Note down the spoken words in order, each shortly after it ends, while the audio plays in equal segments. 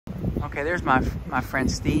Okay, there's my friend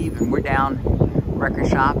Steve, and we're down record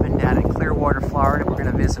shopping down in Clearwater, Florida. We're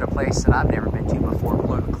gonna visit a place that I've never been to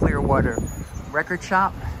before, Clearwater Record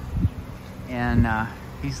Shop. And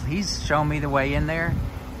he's showing me the way in there.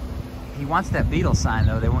 He wants that Beatles sign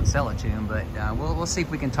though. They won't sell it to him, but we'll see if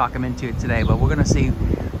we can talk him into it today. But we're gonna see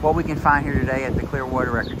what we can find here today at the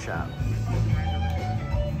Clearwater Record Shop.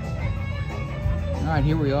 All right,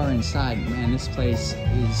 here we are inside. Man, this place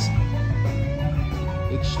is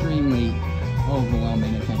extremely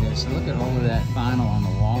overwhelming and fantastic. So look at all of that vinyl on the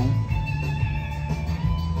wall.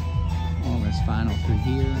 All this vinyl through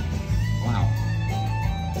here. Wow.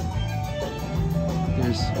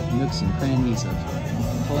 There's nooks and crannies of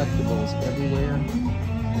collectibles everywhere.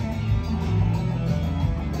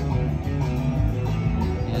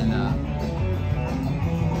 And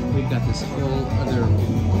we've got this whole other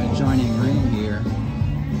adjoining room here.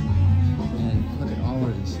 And look at all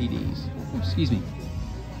of the CDs. Excuse me.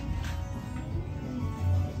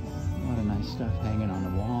 A lot of nice stuff hanging on the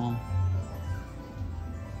wall.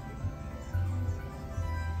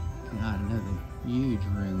 God, another huge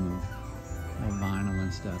room of vinyl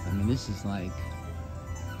and stuff. I mean, this is like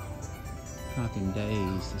talking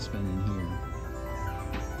days to spend in here.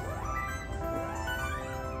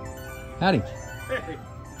 Howdy. Hey.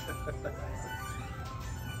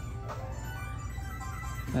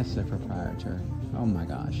 That's the proprietor. Oh my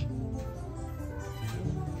gosh.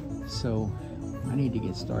 So I need to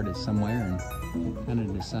get started somewhere and kind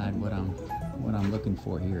of decide what I'm looking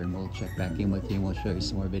for here, and we'll check back in with you and we'll show you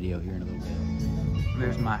some more video here in a little bit.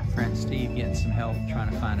 There's my friend Steve getting some help trying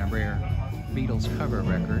to find a rare Beatles cover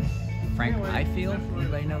record. Frank Ifield,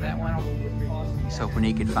 anybody know that one? He's hoping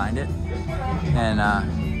he could find it. And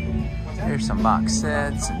there's some box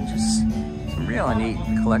sets and just some really neat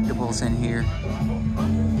collectibles in here.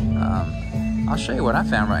 I'll show you what I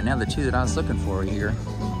found right now. The two that I was looking for here,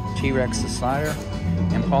 T-Rex the Slider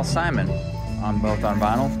and Paul Simon, both on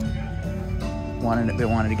vinyl.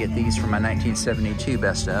 Wanted to get these from my 1972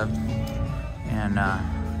 best of, and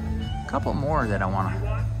a couple more that I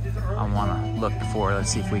wanna look for.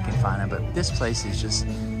 Let's see if we can find them. But this place is just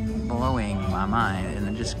blowing my mind, and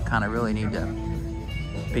I just kind of really need to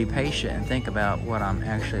be patient and think about what I'm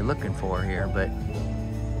actually looking for here. But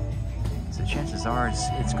so chances are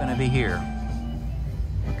it's going to be here.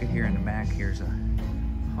 Look at here in the back. Here's a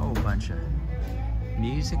whole bunch of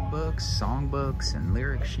music books, song books, and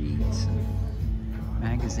lyric sheets, and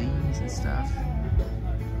magazines and stuff.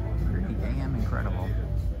 Pretty damn incredible.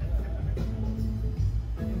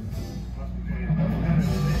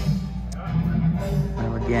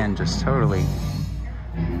 And again, just totally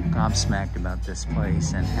gobsmacked about this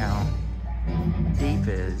place and how deep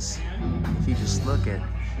it is. If you just look at,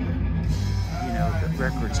 you know, the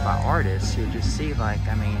records by artists, you just see, like,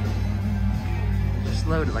 I mean, just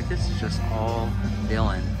loaded. Like, this is just all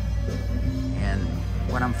Dylan. And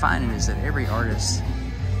what I'm finding is that every artist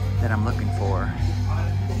that I'm looking for,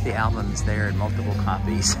 the album's there in multiple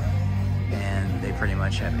copies, and they pretty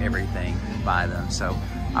much have everything by them. So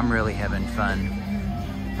I'm really having fun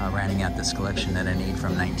rounding out this collection that I need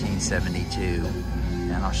from 1972.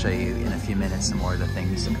 And I'll show you in a few minutes some more of the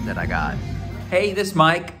things that I got. Hey, this is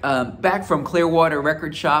Mike, back from Clearwater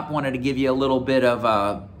Record Shop. Wanted to give you a little bit of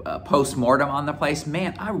a post-mortem on the place.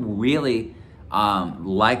 Man, I really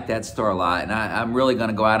like that store a lot, and I'm really going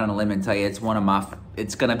to go out on a limb and tell you it's going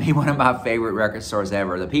to be one of my favorite record stores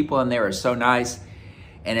ever. The people in there are so nice,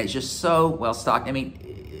 and it's just so well stocked. I mean,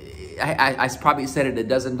 I probably said it a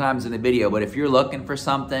dozen times in the video, but if you're looking for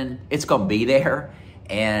something, it's going to be there.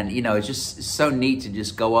 And, you know, it's just so neat to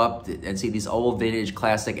just go up and see these old vintage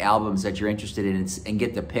classic albums that you're interested in and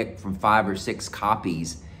get to pick from 5 or 6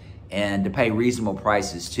 copies and to pay reasonable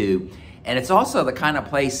prices too. And it's also the kind of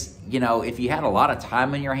place, you know, if you had a lot of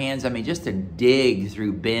time in your hands, I mean, just to dig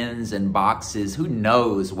through bins and boxes, who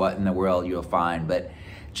knows what in the world you'll find. But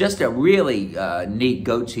just a really neat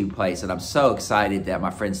go-to place, and I'm so excited that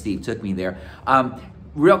my friend Steve took me there.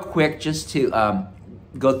 Real quick, just to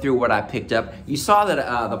go through what I picked up. You saw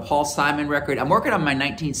that the Paul Simon record. I'm working on my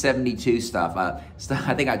 1972 stuff.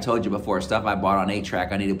 I think I told you before, stuff I bought on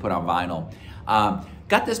 8-track I need to put on vinyl.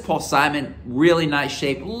 Got this Paul Simon, really nice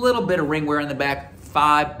shape, a little bit of ring wear in the back,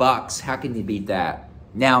 $5. How can you beat that?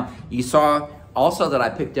 Now, you saw also that I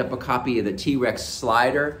picked up a copy of the T-Rex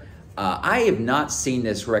Slider. I have not seen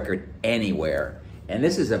this record anywhere. And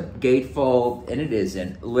this is a gatefold, and it is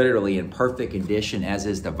literally in perfect condition, as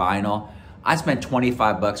is the vinyl. I spent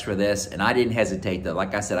 $25 for this, and I didn't hesitate though.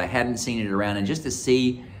 Like I said, I hadn't seen it around, and just to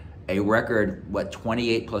see a record, what,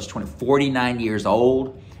 28 plus 20, 49 years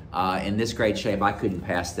old, in this great shape, I couldn't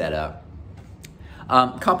pass that up.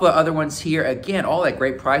 Couple of other ones here. Again, all at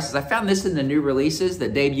great prices. I found this in the new releases, the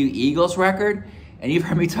debut Eagles record. And you've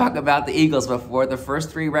heard me talk about the Eagles before. The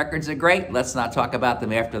first 3 records are great. Let's not talk about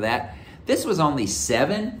them after that. This was only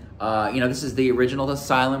 $7. This is the original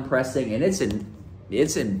Asylum pressing, and it's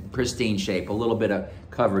in pristine shape. A little bit of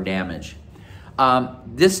cover damage.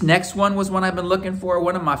 This next one was one I've been looking for.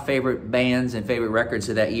 One of my favorite bands and favorite records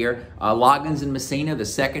of that year. Loggins and Messina, the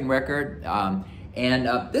second record.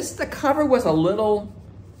 The cover was a little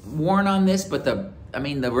worn on this, but the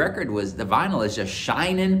record was, the vinyl is just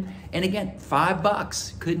shining. And again,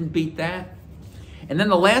 $5, couldn't beat that. And then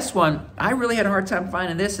the last one, I really had a hard time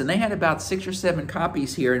finding this, and they had about 6 or 7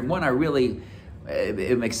 copies here, and one I really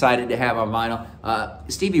am excited to have on vinyl.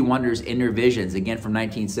 Stevie Wonder's Inner Visions, again from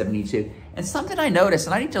 1972. And something I noticed,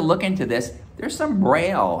 and I need to look into this, there's some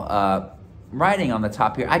Braille writing on the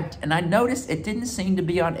top here. I noticed it didn't seem to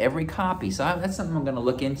be on every copy, so that's something I'm going to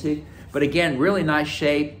look into. But again, really nice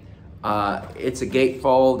shape. It's a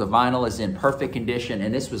gatefold. The vinyl is in perfect condition,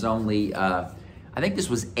 and this was only, I think this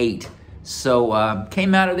was 8. So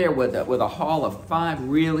came out of there with a haul of 5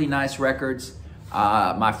 really nice records.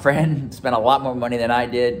 My friend spent a lot more money than I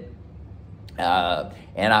did,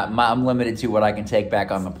 and I'm limited to what I can take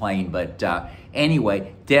back on the plane. But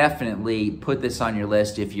anyway, definitely put this on your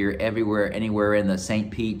list if you're anywhere in the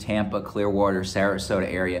St. Pete, Tampa, Clearwater,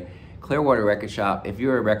 Sarasota area. Clearwater Record Shop. If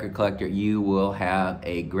you're a record collector, you will have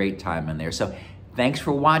a great time in there. So thanks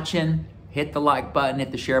for watching. Hit the like button,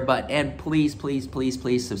 hit the share button, and please, please, please,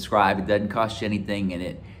 please subscribe. It doesn't cost you anything, and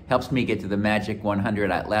it helps me get to the magic 100.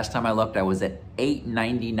 Last time I looked, I was at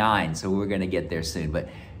 $8.99, so we're going to get there soon. But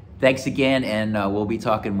thanks again, and we'll be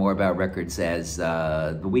talking more about records as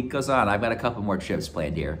the week goes on. I've got a couple more trips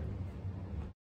planned here.